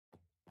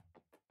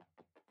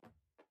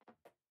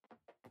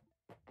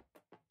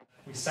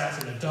We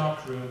sat in a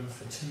dark room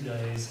for 2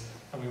 days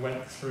and we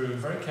went through,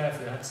 very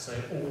carefully I have to say,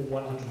 all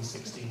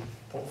 160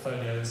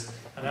 portfolios,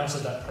 and out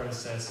of that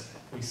process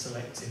we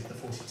selected the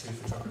 42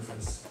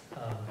 photographers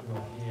who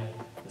are here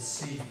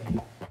this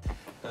evening.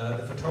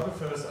 The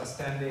photographers are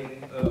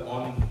standing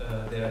on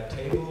their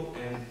table,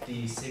 and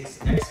the 6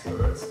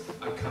 experts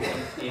are coming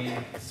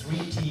in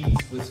 3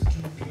 teams with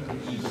 2 people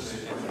each.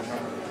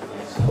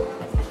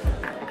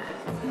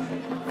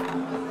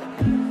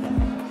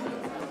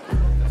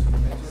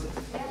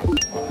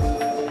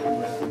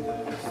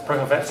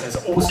 Brormann has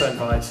also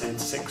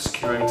invited 6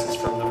 curators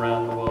from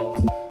around the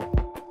world.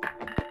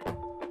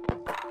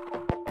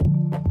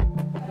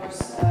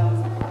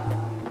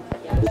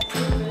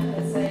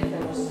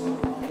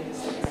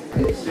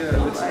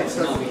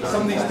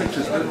 Some of these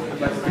pictures,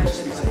 like the picture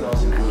speaks a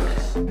thousand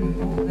words.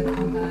 That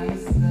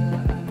combines the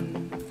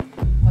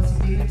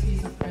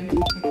possibilities of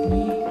printing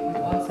technique and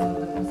also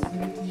the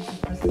possibilities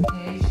of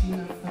presentation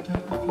of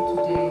photography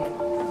today.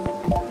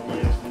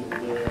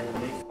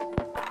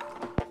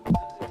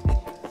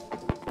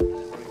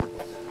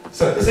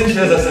 So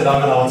essentially, as I said,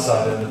 I'm an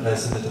outsider in the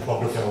place in the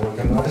topography I work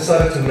in. I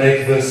decided to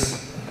make this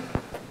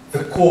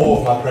the core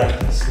of my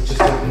practice, which is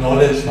to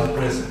acknowledge my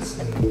presence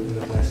in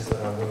the places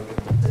that I work in.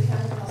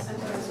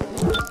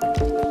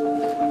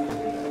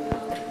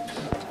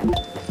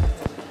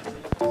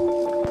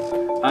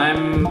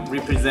 I'm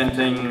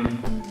representing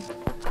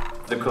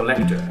the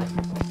collector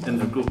in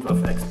the group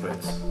of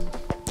experts.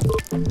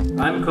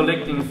 I'm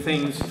collecting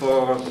things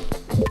for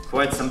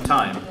quite some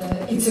time.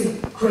 It's a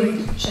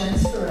great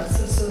chance for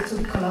us also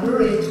to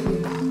collaborate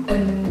with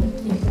an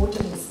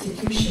important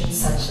institution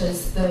such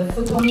as the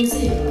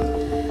Fotomuseum.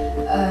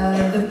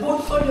 The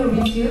portfolio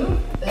review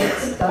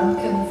that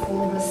Duncan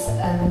Forbes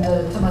and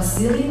Thomas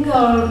Zilling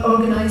are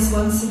organized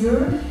once a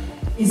year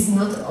is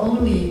not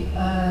only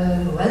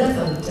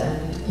relevant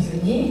and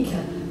unique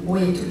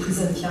way to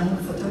present young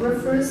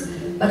photographers,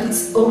 but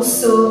it's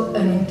also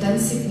an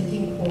intensive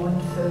meeting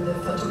point for the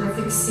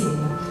photographic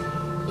scene.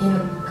 In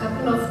a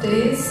couple of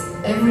days,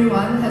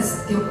 everyone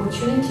has the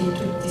opportunity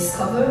to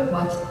discover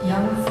what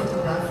young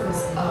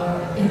photographers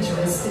are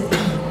interested in.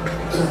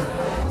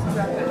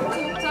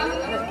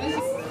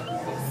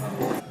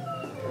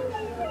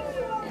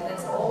 And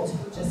that's all to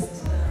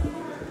just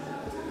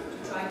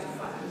try to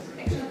find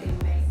actually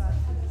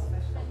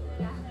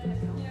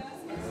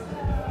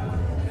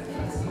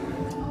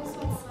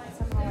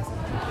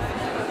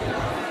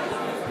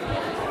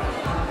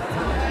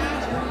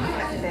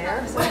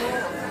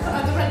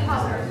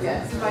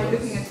yes, by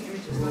looking at the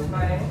images, not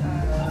by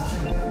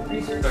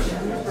research.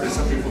 There's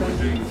some people who are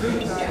doing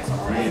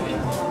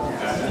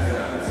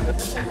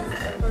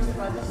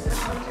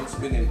It's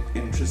been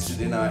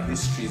interested in our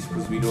histories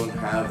because we don't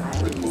have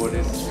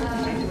recorded.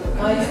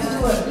 I used to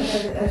work,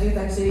 as you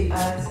can see,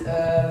 as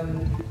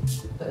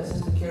the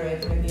assistant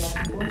curator in the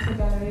Portrait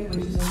Gallery,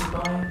 which is in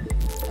Dubai.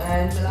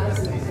 And the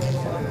last thing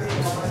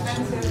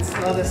is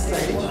another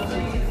stage.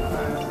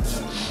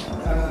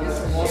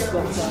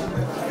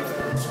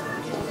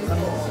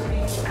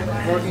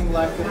 working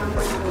like So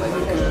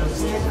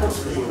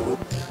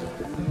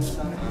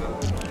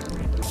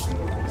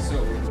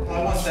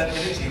I want that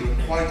energy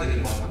requited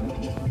in my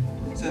portrait.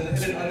 So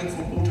I look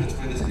for portraits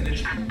where there's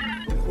energy. I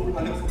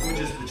look for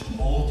images which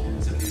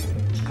hold something,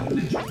 which can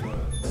literally